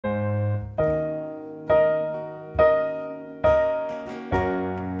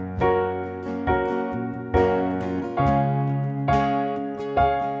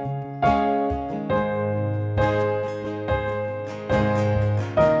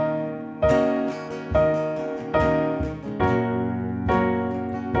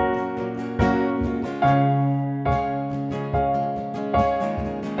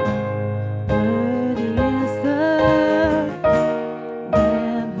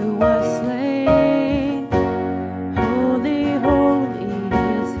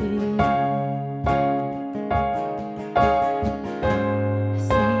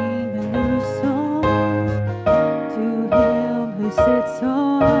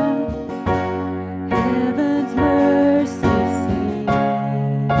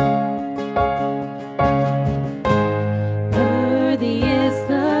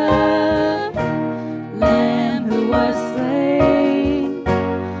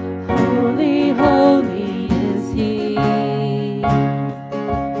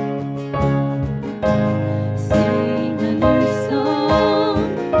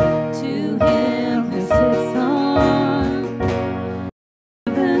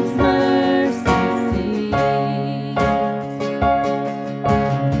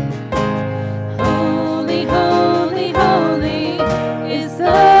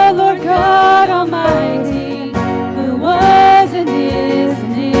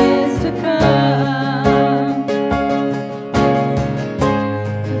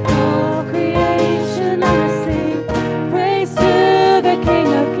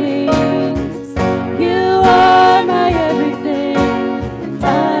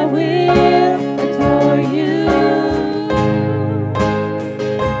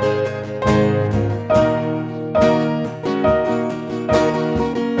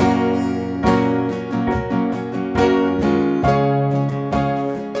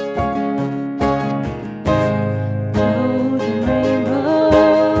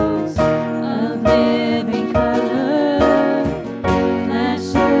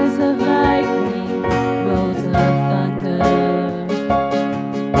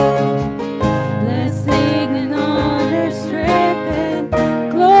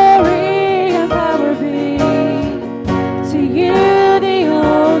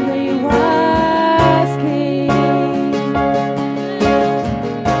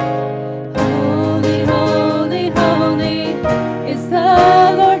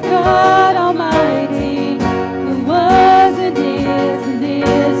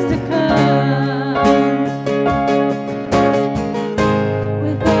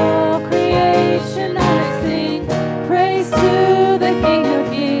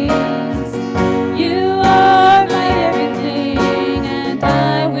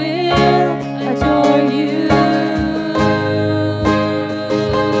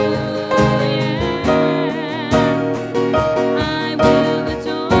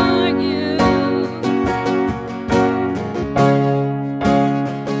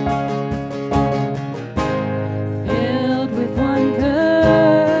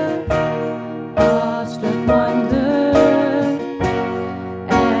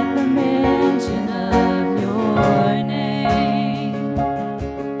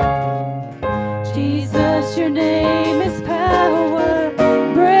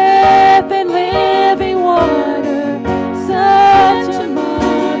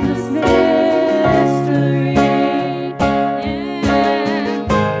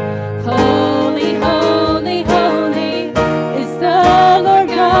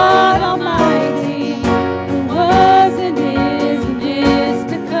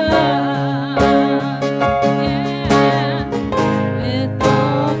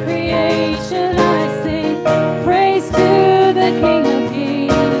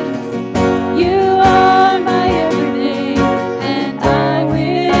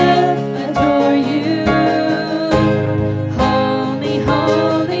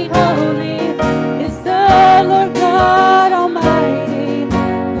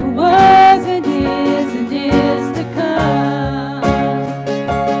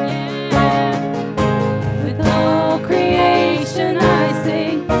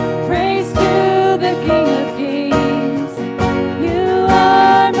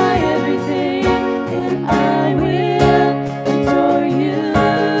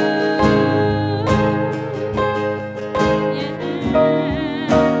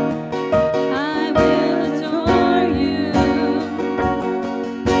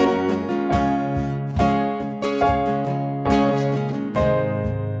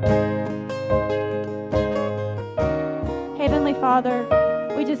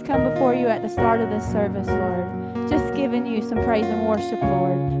Father, we just come before you at the start of this service, Lord, just giving you some praise and worship,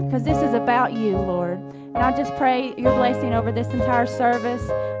 Lord, because this is about you, Lord. And I just pray your blessing over this entire service.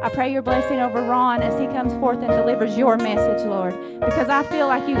 I pray your blessing over Ron as he comes forth and delivers your message, Lord, because I feel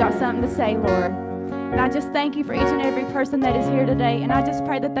like you got something to say, Lord. And I just thank you for each and every person that is here today, and I just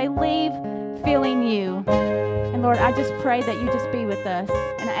pray that they leave feeling you. And Lord, I just pray that you just be with us,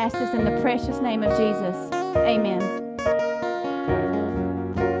 and I ask this in the precious name of Jesus. Amen.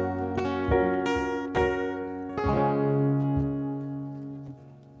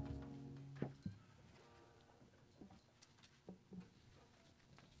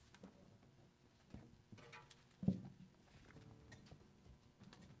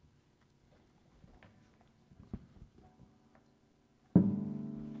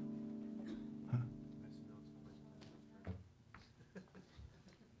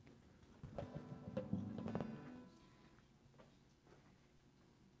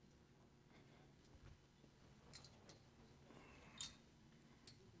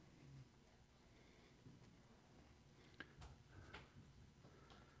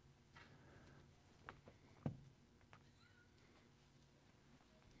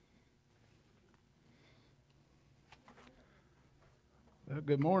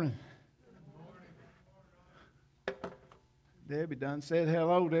 Good morning. Debbie done said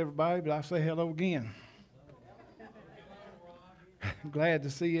hello to everybody, but I'll say hello again. Glad to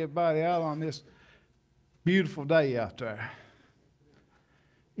see everybody out on this beautiful day out there.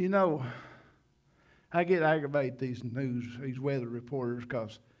 You know, I get aggravated these weather reporters,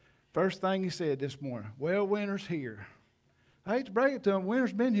 because first thing he said this morning, well, winter's here. I hate to break it to them,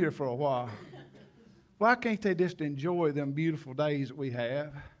 winter's been here for a while. Why can't they just enjoy them beautiful days that we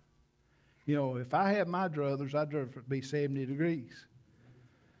have? You know, if I had my druthers, I'd rather it be 70 degrees.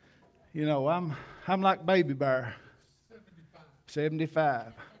 You know, I'm like Baby Bear.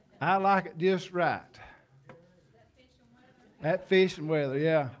 75. I like it just right. That fishing weather,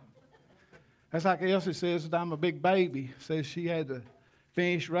 yeah. That's like Elsie says that I'm a big baby. Says she had to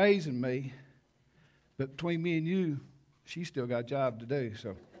finish raising me. But between me and you, she still got a job to do.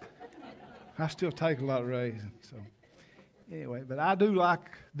 So I still take a lot of raising. So anyway, but I do like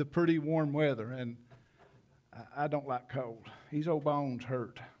the pretty warm weather, and I don't like cold. These old bones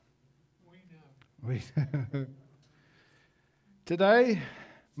hurt. We know. Today,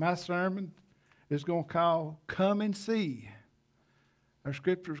 my sermon is going to call Come and See. Our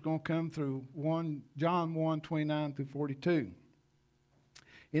scripture is going to come through John 1, 29 through 42.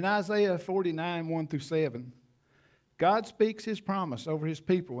 In Isaiah 49, 1 through 7, God speaks his promise over his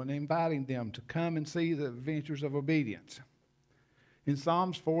people and inviting them to come and see the adventures of obedience. In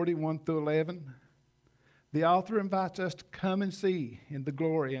Psalms 40, 1 through 11, the author invites us to come and see in the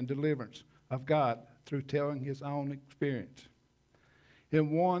glory and deliverance of God through telling his own experience.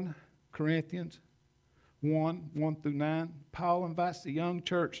 In 1 Corinthians 1, 1 through 9, Paul invites the young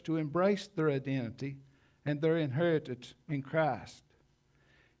church to embrace their identity and their inheritance in Christ.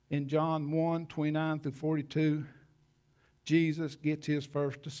 In John 1, 29 through 42, Jesus gets his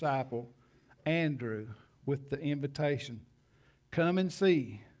first disciple, Andrew, with the invitation, come and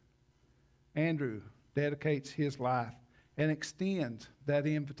see. Andrew dedicates his life and extends that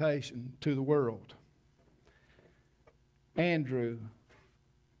invitation to the world. Andrew,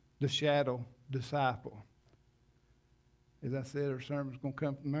 the shadow disciple. As I said, our sermon's going to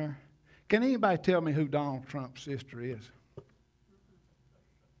come from there. Can anybody tell me who Donald Trump's sister is?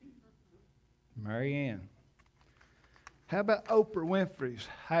 Mary Ann. How about Oprah Winfrey's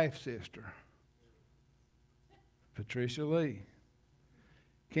half-sister? Patricia Lee.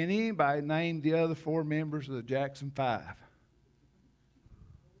 Can anybody name the other 4 members of the Jackson 5?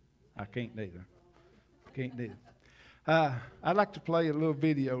 I can't neither. I'd like to play a little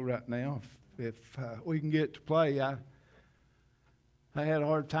video right now, if we can get it to play. I had a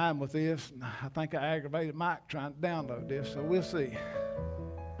hard time with this, and I think I aggravated Mike trying to download this, so we'll see.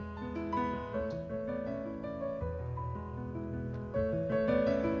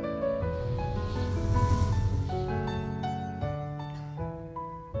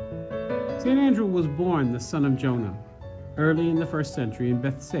 St. Andrew was born the son of Jonah, early in the 1st century in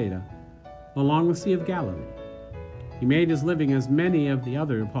Bethsaida, along the Sea of Galilee. He made his living as many of the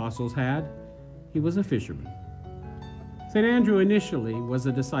other apostles had. He was a fisherman. St. Andrew initially was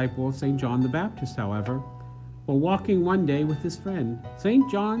a disciple of St. John the Baptist, however. While walking one day with his friend, St.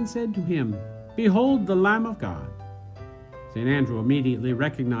 John said to him, "Behold the Lamb of God." St. Andrew immediately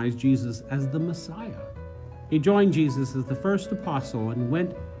recognized Jesus as the Messiah. He joined Jesus as the first apostle and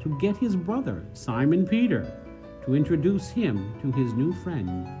went to get his brother, Simon Peter, to introduce him to his new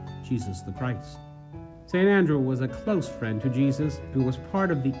friend, Jesus the Christ. St. Andrew was a close friend to Jesus and was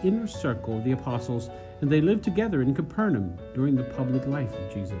part of the inner circle of the apostles, and they lived together in Capernaum during the public life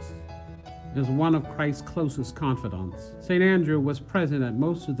of Jesus. As one of Christ's closest confidants, St. Andrew was present at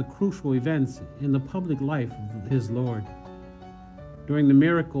most of the crucial events in the public life of his Lord. During the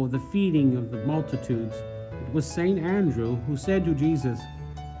miracle of the feeding of the multitudes, it was St. Andrew who said to Jesus,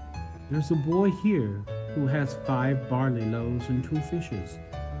 "There's a boy here who has 5 barley loaves and 2 fishes.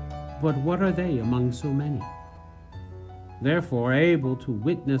 But what are they among so many?" Therefore, able to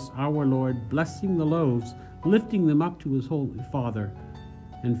witness our Lord blessing the loaves, lifting them up to his Holy Father,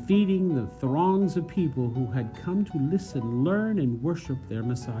 and feeding the throngs of people who had come to listen, learn, and worship their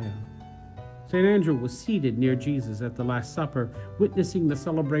Messiah. St. Andrew was seated near Jesus at the Last Supper, witnessing the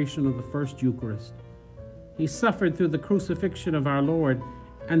celebration of the first Eucharist. He suffered through the crucifixion of our Lord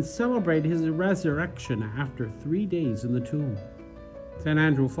and celebrated his resurrection after 3 days in the tomb. St.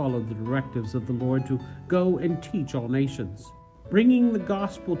 Andrew followed the directives of the Lord to go and teach all nations, bringing the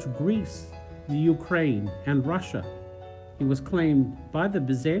gospel to Greece, the Ukraine, and Russia. He was claimed by the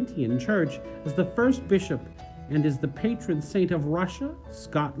Byzantine Church as the first bishop and is the patron saint of Russia,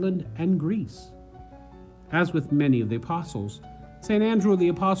 Scotland, and Greece. As with many of the apostles, St. Andrew the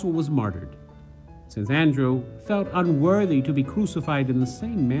Apostle was martyred. Since Andrew felt unworthy to be crucified in the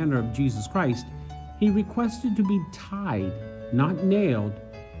same manner of Jesus Christ, he requested to be tied, not nailed,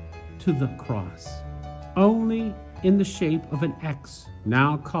 to the cross, only in the shape of an X,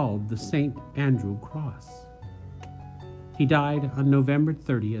 now called the St. Andrew Cross. He died on November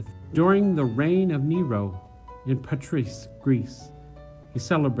 30th during the reign of Nero in Patrice, Greece. He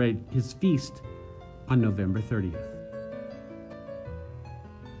celebrated his feast on November 30th.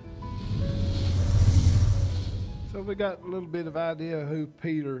 So we got a little bit of idea who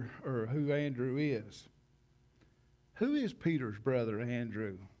Peter or who Andrew is. Who is Peter's brother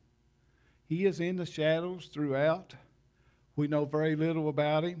Andrew? He is in the shadows throughout. We know very little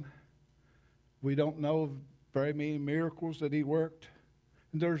about him. We don't know of very many miracles that he worked.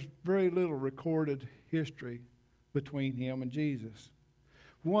 And there's very little recorded history between him and Jesus.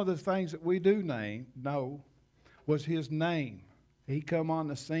 One of the things that we do know was his name. He come on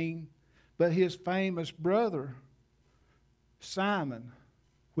the scene, but his famous brother, Simon,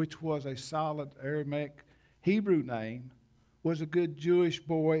 which was a solid Aramaic Hebrew name, was a good Jewish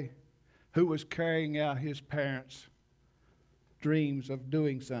boy who was carrying out his parents' dreams of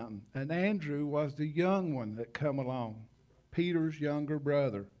doing something. And Andrew was the young one that come along, Peter's younger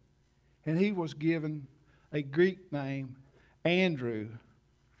brother. And he was given a Greek name, Andrew,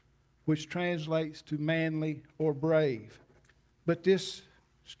 which translates to manly or brave. But this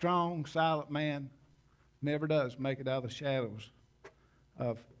strong, silent man never does make it out of the shadows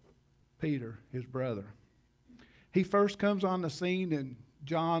of Peter, his brother. He first comes on the scene in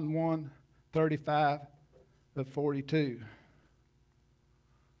John 1:35 of 42.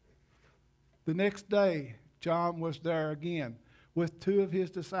 The next day, John was there again with two of his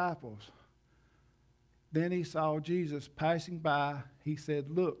disciples. Then he saw Jesus passing by. He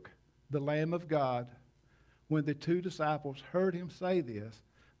said, "Look, the Lamb of God." When the two disciples heard him say this,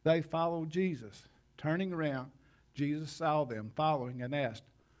 they followed Jesus. Turning around, Jesus saw them following and asked,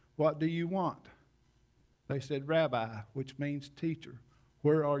 "What do you want?" They said, "Rabbi," which means teacher,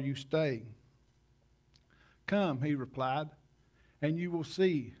 "where are you staying?" "Come," he replied, "and you will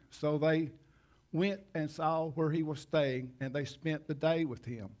see." So they went and saw where he was staying, and they spent the day with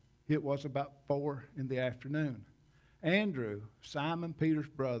him. It was about 4 p.m. Andrew, Simon Peter's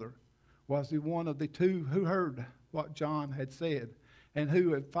brother, was the one of the two who heard what John had said and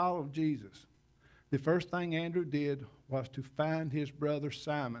who had followed Jesus. The first thing Andrew did was to find his brother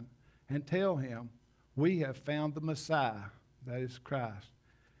Simon and tell him, "We have found the Messiah," that is Christ.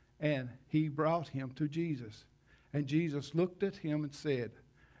 And he brought him to Jesus. And Jesus looked at him and said,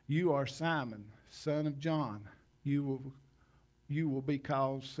 "You are Simon, son of John. You will be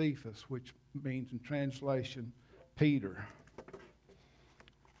called Cephas," which means in translation, Peter.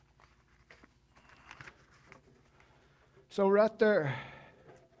 So right there,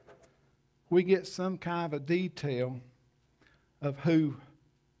 we get some kind of a detail of who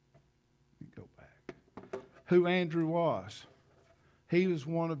Andrew was. He was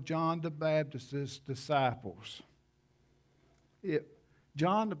one of John the Baptist's disciples.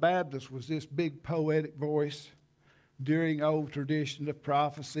 John the Baptist was this big poetic voice during old tradition of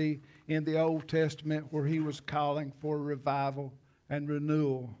prophecy in the Old Testament, where he was calling for revival and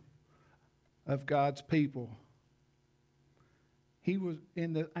renewal of God's people. He was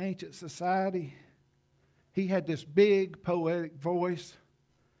in the ancient society. He had this big poetic voice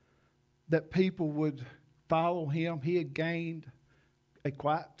that people would follow him. He had gained a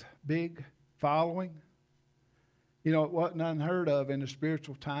quite big following. You know, it wasn't unheard of in a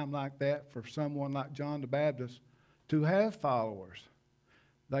spiritual time like that for someone like John the Baptist to have followers.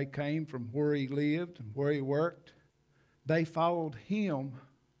 They came from where he lived and where he worked. They followed him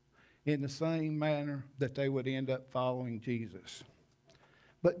in the same manner that they would end up following Jesus.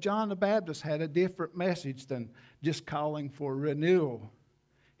 But John the Baptist had a different message than just calling for renewal.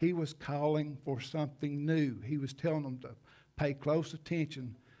 He was calling for something new. He was telling them to pay close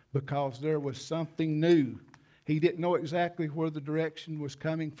attention because there was something new. He didn't know exactly where the direction was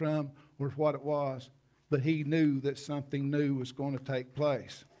coming from or what it was, but he knew that something new was going to take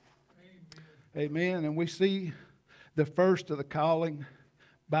place. Amen. Amen. And we see the first of the calling,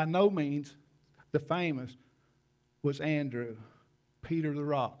 by no means the famous, was Andrew, Peter the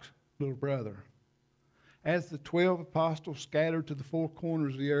Rock's little brother. As the 12 apostles scattered to the four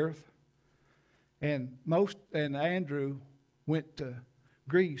corners of the earth, and Andrew went to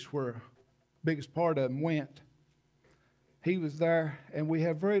Greece, where the biggest part of them went. He was there, and we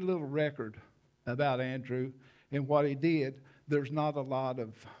have very little record about Andrew and what he did. There's not a lot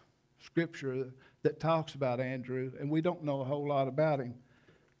of scripture that talks about Andrew, and we don't know a whole lot about him.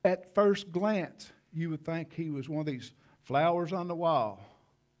 At first glance, you would think he was one of these flowers on the wall.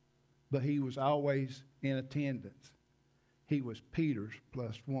 but he was always in attendance. He was Peter's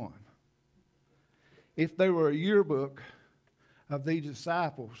 +1. If there were a yearbook of these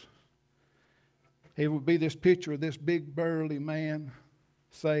disciples, it would be this picture of this big burly man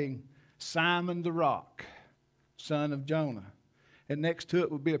saying, Simon the Rock, son of Jonah. And next to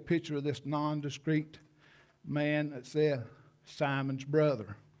it would be a picture of this nondescript man that said, Simon's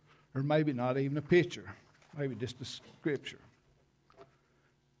brother. Or maybe not even a picture, maybe just a scripture.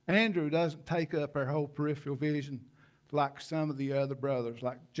 Andrew doesn't take up our whole peripheral vision like some of the other brothers,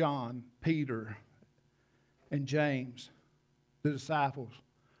 like John, Peter, and James, the disciples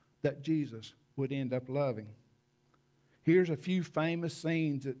that Jesus would end up loving. Here's a few famous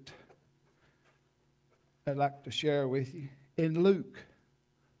scenes that I'd like to share with you. In Luke,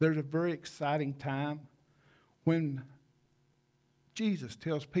 there's a very exciting time when Jesus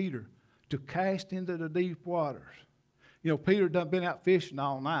tells Peter to cast into the deep waters. You know, Peter done been out fishing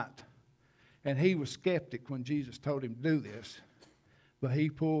all night, and he was skeptic when Jesus told him to do this. But he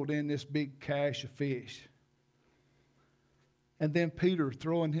pulled in this big cache of fish. And then Peter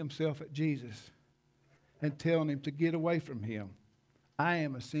throwing himself at Jesus and telling him to get away from him. I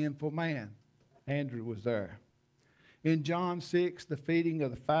am a sinful man. Andrew was there. In John 6, the feeding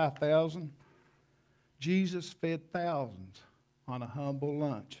of the 5,000, Jesus fed thousands on a humble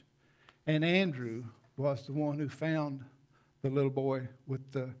lunch. And Andrew was the one who found the little boy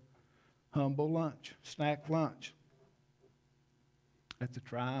with the humble lunch, snack lunch. At the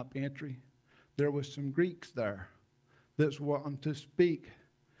triumph entry, there was some Greeks there that's wanting to speak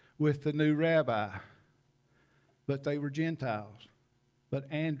with the new rabbi, but they were Gentiles.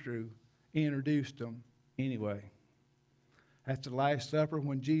 But Andrew introduced them anyway. At the Last Supper,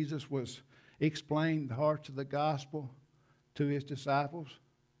 when Jesus was explaining the hearts of the gospel to his disciples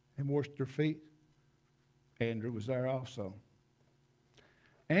and washed their feet, Andrew was there also.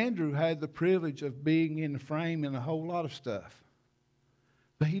 Andrew had the privilege of being in the frame in a whole lot of stuff.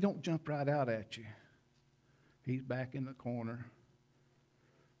 But he don't jump right out at you. He's back in the corner.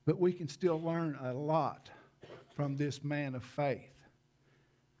 But we can still learn a lot from this man of faith.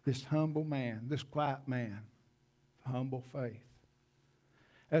 This humble man, this quiet man, humble faith.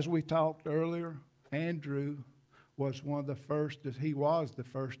 As we talked earlier, Andrew was one of the first, he was the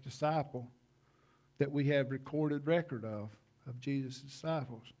first disciple that we have recorded record of Jesus'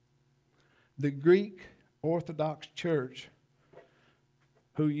 disciples. The Greek Orthodox Church,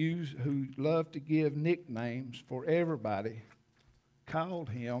 who loved to give nicknames for everybody, called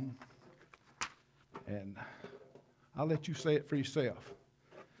him, and I'll let you say it for yourself.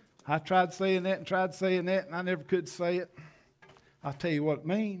 I tried saying that, and I never could say it. I'll tell you what it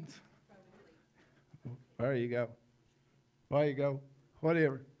means. There you go. There you go.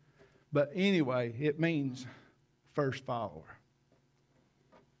 Whatever. But anyway, it means first follower.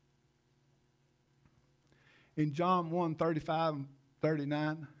 In John 1:35 and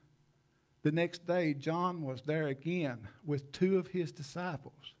 39, the next day John was there again with two of his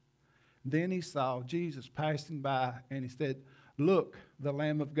disciples. Then he saw Jesus passing by, and he said, "Look, the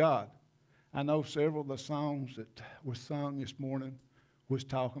Lamb of God." I know several of the songs that were sung this morning was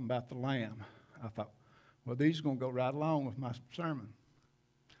talking about the Lamb. I thought, well, these are going to go right along with my sermon.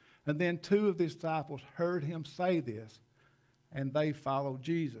 And then two of the disciples heard him say this, and they followed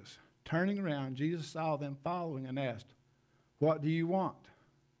Jesus. Turning around, Jesus saw them following and asked, "What do you want?"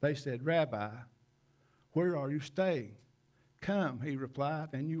 They said, "Rabbi, where are you staying?" "Come," he replied,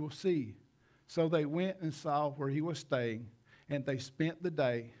 "and you will see." So they went and saw where he was staying, and they spent the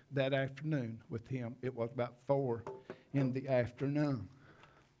day that afternoon with him. It was about 4 in the afternoon.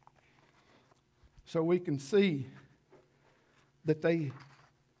 So we can see that they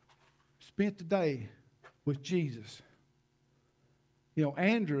spent the day with Jesus. You know,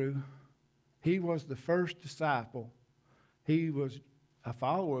 Andrew, he was the first disciple. He was a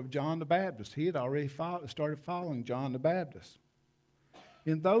follower of John the Baptist. He had already started following John the Baptist.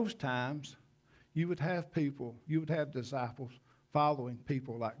 In those times, you would have disciples following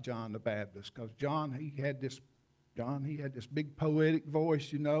people like John the Baptist, because John, he had this big poetic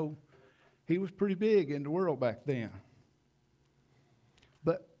voice, you know. He was pretty big in the world back then.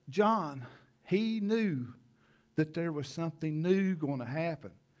 But John, he knew that there was something new going to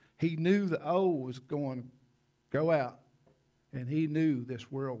happen. He knew the old was going to go out, and he knew this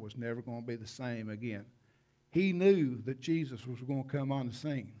world was never going to be the same again. He knew that Jesus was going to come on the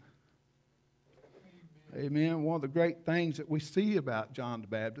scene. Amen. One of the great things that we see about John the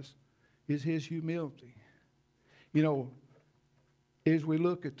Baptist is his humility. You know, as we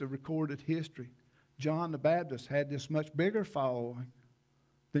look at the recorded history, John the Baptist had this much bigger following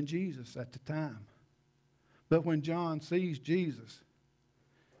than Jesus at the time. But when John sees Jesus,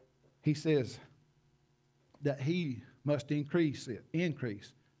 he says that he must increase.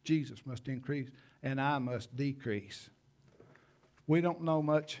 Jesus must increase, and I must decrease. We don't know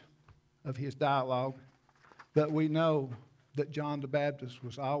much of his dialogue, but we know that John the Baptist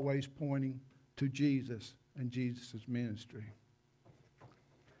was always pointing to Jesus and Jesus' ministry.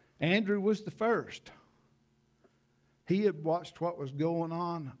 Andrew was the first. He had watched what was going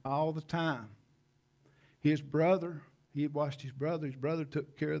on all the time. His brother, he had watched his brother. His brother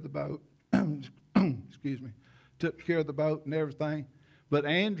took care of the boat. Excuse me. Took care of the boat and everything. But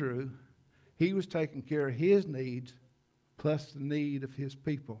Andrew, he was taking care of his needs plus the need of his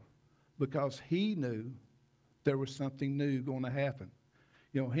people, because he knew there was something new going to happen.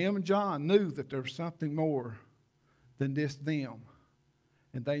 You know, him and John knew that there was something more than just them.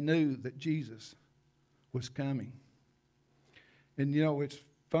 And they knew that Jesus was coming. And you know, it's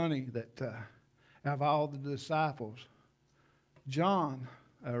funny that out of all the disciples,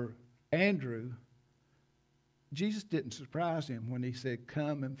 Andrew, Jesus didn't surprise him when he said,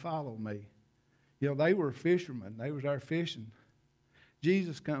 "Come and follow me." You know, they were fishermen. They was out fishing.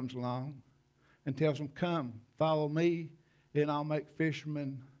 Jesus comes along and tells them, "Come, follow me, and I'll make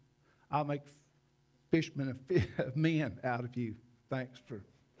fishermen of men out of you." Thanks for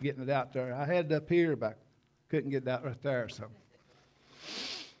getting it out there. I had it up here, but couldn't get it out right there. So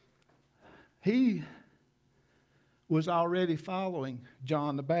he was already following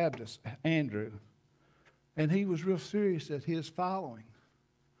John the Baptist, Andrew, and he was real serious at his following.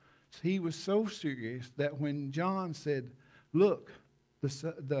 He was so serious that when John said, "Look,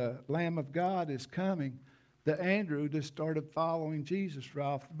 the Lamb of God is coming," that Andrew just started following Jesus right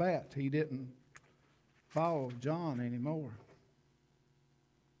off the bat. He didn't follow John anymore.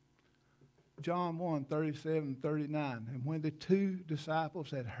 John 1:37-39. And when the two disciples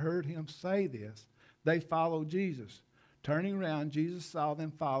had heard him say this, they followed Jesus. Turning around, Jesus saw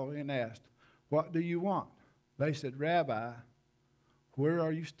them following and asked, "What do you want?" They said, "Rabbi, where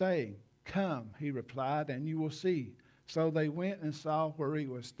are you staying?" "Come," he replied, "and you will see." So they went and saw where he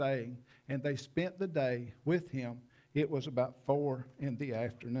was staying, and they spent the day with him. It was about 4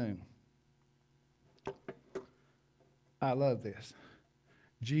 p.m. I love this.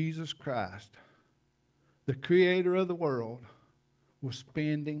 Jesus Christ, the creator of the world, was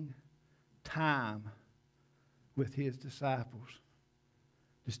spending time with his disciples.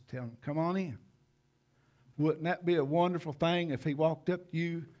 Just tell them, "Come on in." Wouldn't that be a wonderful thing if he walked up to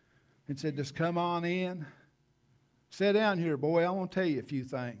you and said, "Just come on in. Sit down here, boy. I want to tell you a few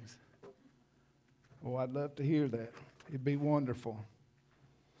things." Oh, I'd love to hear that. It'd be wonderful.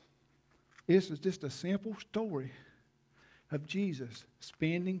 This is just a simple story of Jesus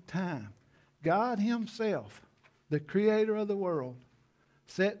spending time. God himself, the creator of the world,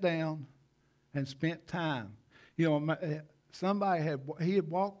 sat down and spent time. You know, he had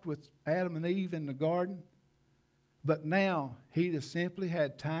walked with Adam and Eve in the garden, but now he just simply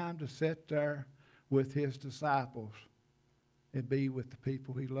had time to sit there with his disciples and be with the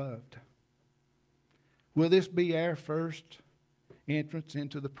people he loved. Will this be our first entrance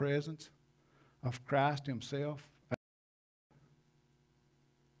into the presence of Christ himself?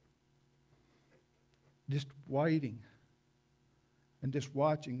 Just waiting and just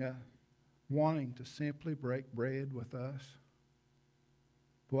watching, wanting to simply break bread with us.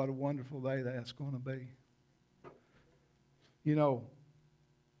 What a wonderful day that's going to be. You know,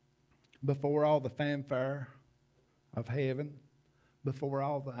 before all the fanfare of heaven, before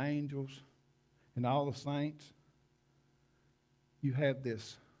all the angels and all the saints, you have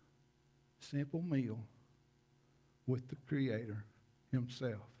this simple meal with the Creator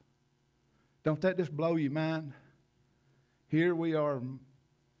himself. Don't that just blow your mind? Here we are,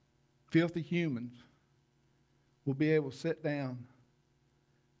 filthy humans, will be able to sit down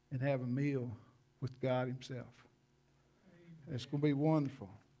and have a meal with God himself. It's going to be wonderful.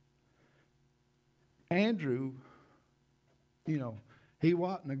 Andrew, you know, he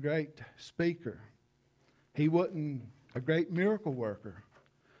wasn't a great speaker. He wasn't a great miracle worker.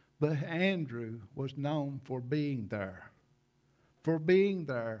 But Andrew was known for being there. For being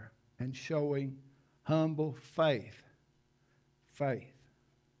there and showing humble faith. Faith.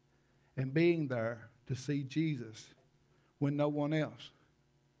 And being there to see Jesus when no one else.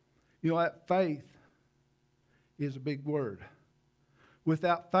 You know, that faith is a big word.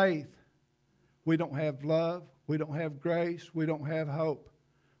 Without faith, we don't have love, we don't have grace, we don't have hope.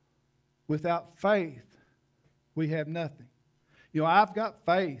 Without faith, we have nothing. You know, I've got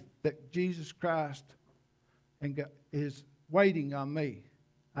faith that Jesus Christ is waiting on me.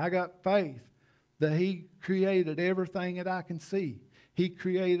 I got faith that he created everything that I can see. He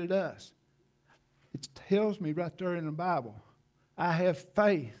created us. It tells me right there in the Bible, I have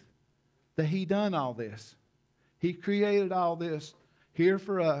faith that He done all this. He created all this here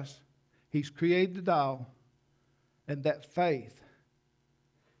for us. He's created it all. And that faith,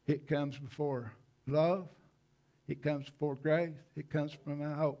 it comes before love. It comes before grace. It comes from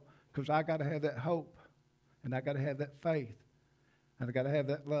my hope. Because I got to have that hope. And I got to have that faith. And I got to have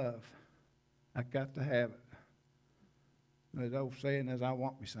that love. I got to have it. The old saying is, I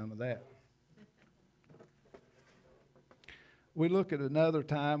want me some of that. We look at another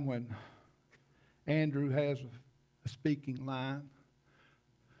time when Andrew has a speaking line.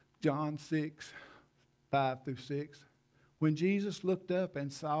 John 6, 5 through 6. When Jesus looked up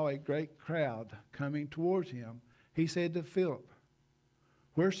and saw a great crowd coming towards him, he said to Philip,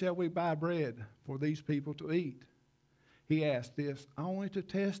 "Where shall we buy bread for these people to eat?" He asked this only to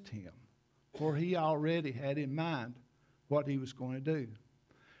test him, for he already had in mind what he was going to do.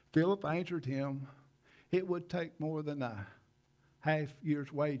 Philip answered him, "It would take more than a half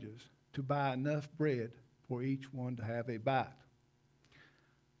year's wages to buy enough bread for each one to have a bite."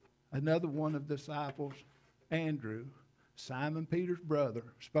 Another one of the disciples, Andrew, Simon Peter's brother,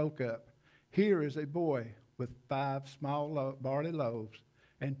 spoke up. "Here is a boy with 5 small barley loaves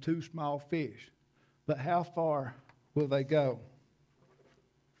and 2 small fish. But how far will they go?"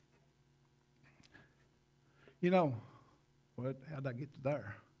 You know, how'd I get to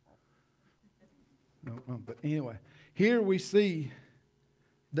there? No, but anyway, here we see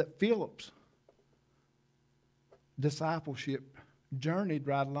that Philip's discipleship journeyed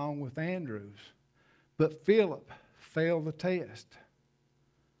right along with Andrew's. But Philip failed the test.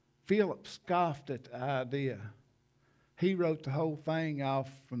 Philip scoffed at the idea. He wrote the whole thing off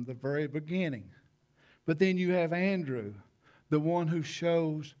from the very beginning. But then you have Andrew, the one who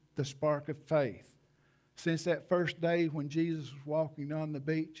shows the spark of faith. Since that first day when Jesus was walking on the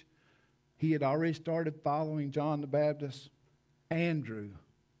beach, he had already started following John the Baptist. Andrew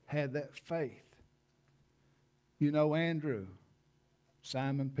had that faith. You know Andrew,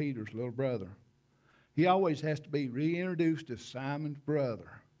 Simon Peter's little brother. He always has to be reintroduced as Simon's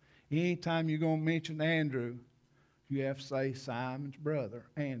brother. Anytime you're going to mention Andrew, you have to say Simon's brother,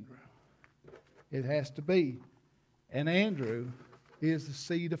 Andrew. It has to be. And Andrew is the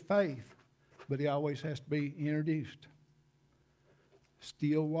seed of faith, but he always has to be introduced.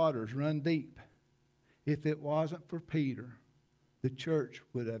 Still waters run deep. If it wasn't for Peter, the church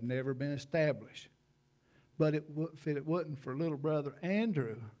would have never been established. But if it wasn't for little brother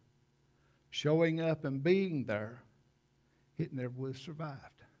Andrew showing up and being there, it never would have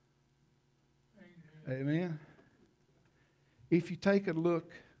survived. Amen. Amen. If you take a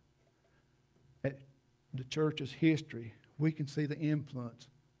look at the church's history, we can see the influence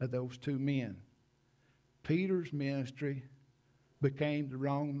of those two men. Peter's ministry became the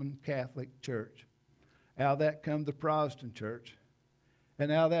Roman Catholic Church. Out of that come the Protestant Church.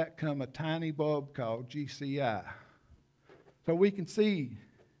 And out of that come a tiny bulb called CCLI. So we can see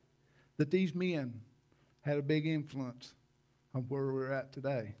that these men had a big influence on where we're at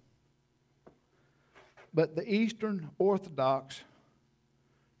today. But the Eastern Orthodox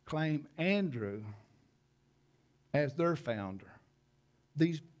claim Andrew as their founder.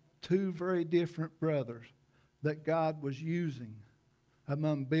 These two very different brothers that God was using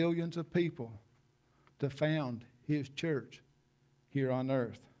among billions of people to found his church here on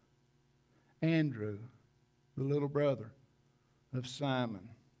earth. Andrew, the little brother of Simon,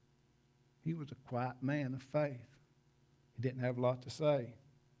 he was a quiet man of faith. He didn't have a lot to say.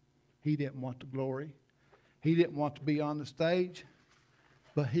 He didn't want the glory. He didn't want to be on the stage,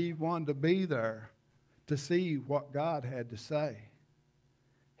 but he wanted to be there to see what God had to say.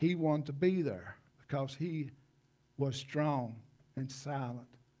 He wanted to be there because he was strong and silent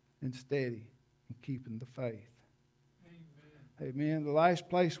and steady in keeping the faith. Amen. Amen. The last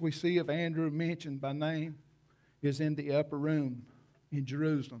place we see of Andrew mentioned by name is in the upper room in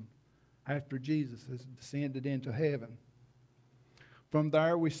Jerusalem after Jesus has descended into heaven. From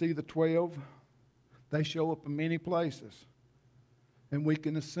there we see the 12. They show up in many places. And we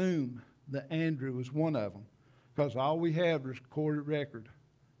can assume that Andrew was one of them because all we have is recorded record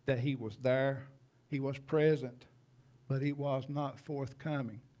that he was there, he was present, but he was not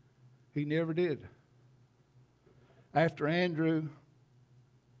forthcoming. He never did. After Andrew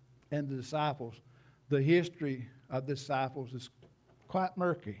and the disciples, the history of the disciples is quite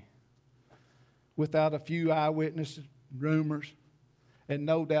murky, without a few eyewitness rumors and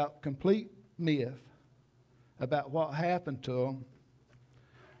no doubt complete myth about what happened to them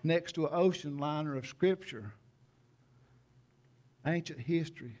next to an ocean liner of Scripture. Ancient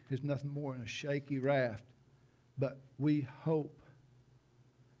history is nothing more than a shaky raft, but we hope,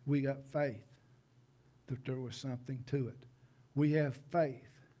 we got faith that there was something to it. We have faith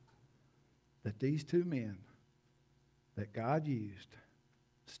that these two men that God used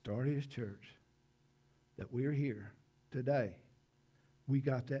to start his church, that we're here today, we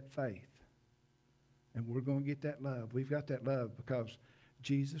got that faith. And we're going to get that love. We've got that love because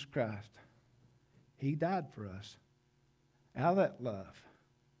Jesus Christ, he died for us out of that love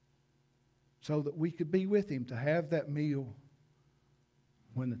so that we could be with him to have that meal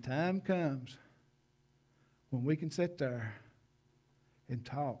when the time comes when we can sit there and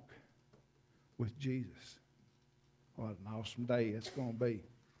talk with Jesus. What an awesome day it's going to be.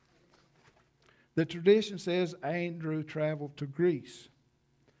 The tradition says Andrew traveled to Greece,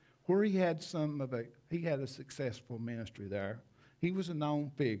 where he had a successful ministry there. He was a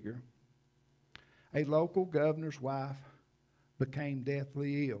known figure. A local governor's wife became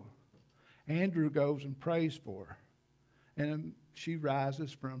deathly ill. Andrew goes and prays for her, and she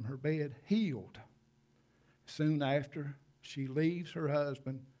rises from her bed healed. Soon after, she leaves her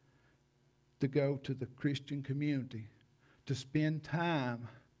husband to go to the Christian community to spend time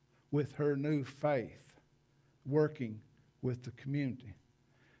with her new faith, working with the community.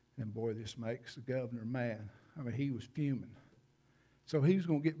 And boy, this makes the governor mad. I mean, he was fuming. So he was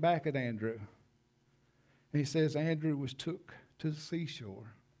going to get back at Andrew. And he says Andrew was took to the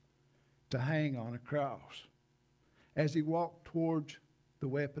seashore to hang on a cross. As he walked towards the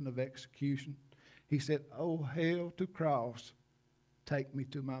weapon of execution, he said, "Oh, hell to cross, take me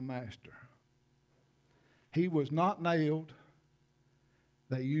to my master." He was not nailed.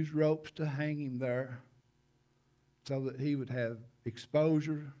 They used ropes to hang him there so that he would have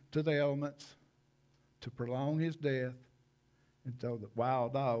exposure to the elements to prolong his death and so that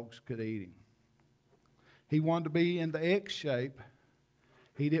wild dogs could eat him. He wanted to be in the X shape.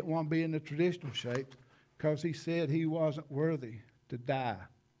 He didn't want to be in the traditional shape because he said he wasn't worthy to die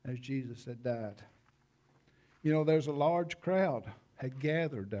as Jesus had died. You know, there's a large crowd had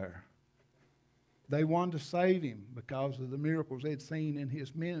gathered there. They wanted to save him because of the miracles they'd seen in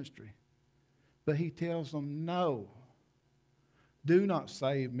his ministry. But he tells them, "No, do not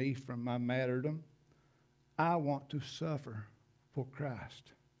save me from my martyrdom. I want to suffer for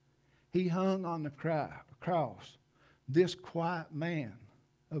Christ." He hung on the cross, this quiet man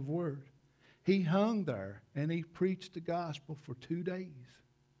of word. He hung there and he preached the gospel for 2 days.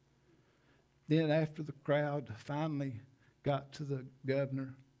 Then after the crowd finally got to the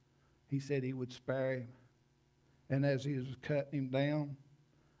governor, he said he would spare him. And as he was cutting him down,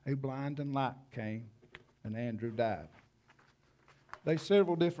 a blinding light came and Andrew died. There's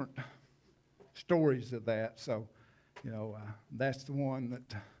several different stories of that. So, you know, that's the one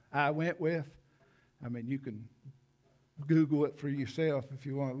that I went with. I mean, you can Google it for yourself if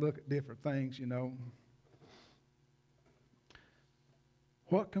you want to look at different things, you know.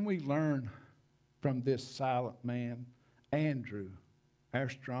 What can we learn from this silent man, Andrew, our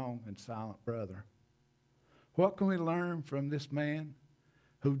strong and silent brother? What can we learn from this man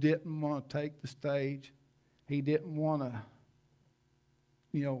who didn't want to take the stage? He didn't want to,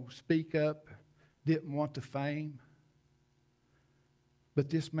 you know, speak up, didn't want the fame. But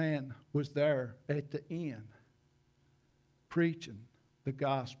this man was there at the end, preaching the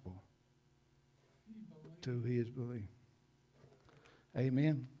gospel to his belief.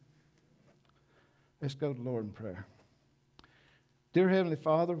 Amen. Let's go to the Lord in prayer. Dear Heavenly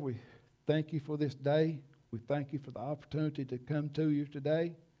Father, we thank you for this day. We thank you for the opportunity to come to you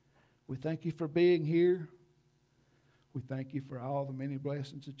today. We thank you for being here. We thank you for all the many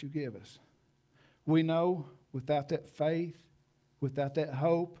blessings that you give us. We know without that faith, without that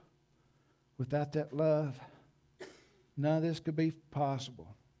hope, without that love, none of this could be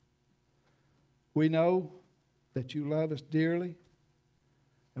possible. We know that you love us dearly,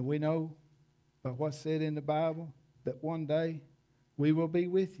 and we know by what's said in the Bible that one day we will be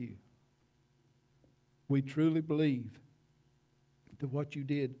with you. We truly believe that what you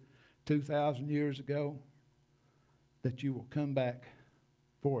did 2,000 years ago, that you will come back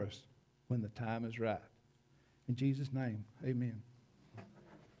for us when the time is right. In Jesus' name, amen.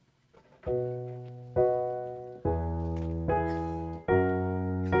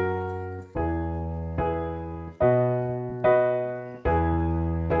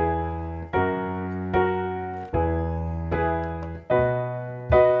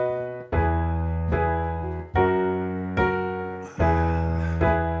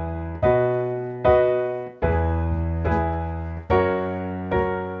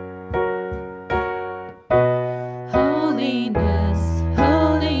 Holiness,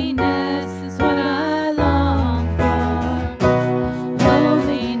 holiness is what I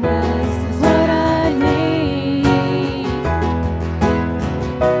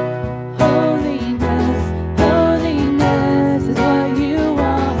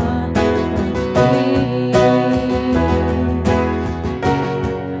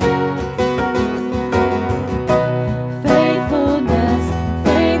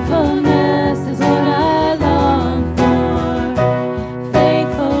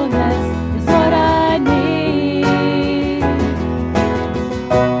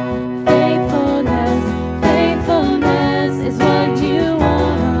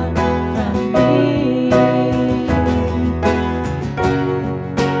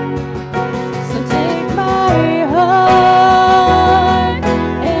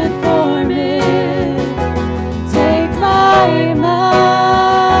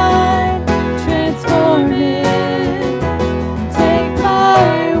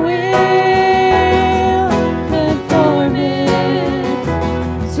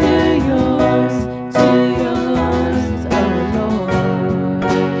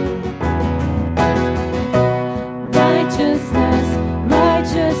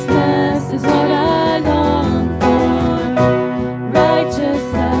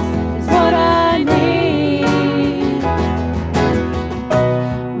just